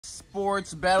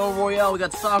Sports Battle Royale. We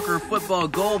got soccer, football,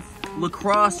 golf,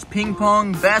 lacrosse, ping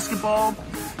pong, basketball.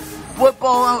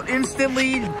 Football out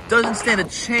instantly, doesn't stand a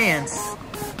chance.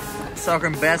 Soccer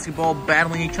and basketball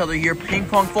battling each other here. Ping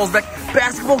pong falls back.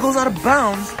 Basketball goes out of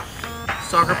bounds.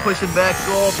 Soccer pushing back.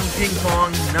 Golf and ping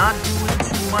pong not doing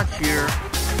too much here.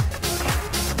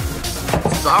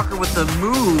 Soccer with the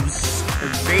moves.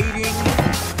 Evading.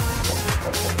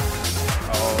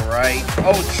 Alright.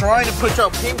 Oh, trying to push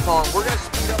out ping pong. We're going to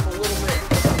speed up a little bit.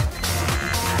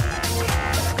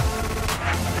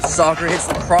 Soccer hits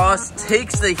lacrosse.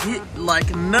 Takes the hit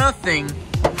like nothing.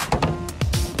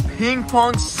 Ping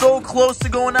pong so close to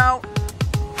going out.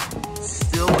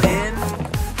 Still in.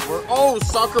 Oh,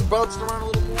 soccer bounced around a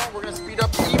little more. We're going to speed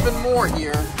up even more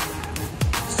here.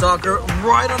 Soccer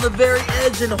right on the very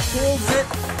edge and holds it.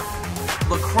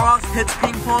 Lacrosse hits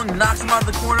ping pong, knocks him out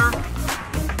of the corner.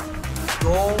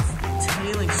 Golf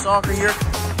tailing soccer here.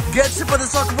 Gets hit by the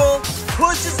soccer ball.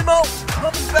 Pushes him out.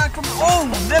 Comes back from... Oh,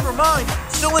 never mind.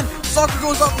 Still in. Soccer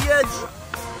goes off the edge.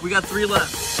 We got 3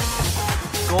 left.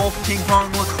 Golf, ping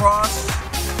pong, lacrosse.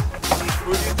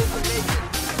 We're going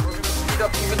to speed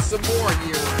up even some more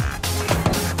here.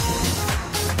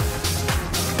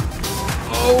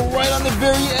 Oh, right on the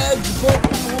very edge. Both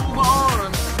hold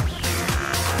on.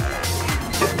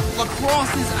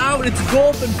 Lacrosse is out. It's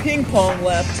golf and ping pong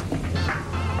left.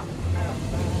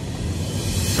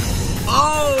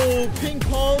 Oh, ping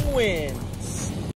pong wins.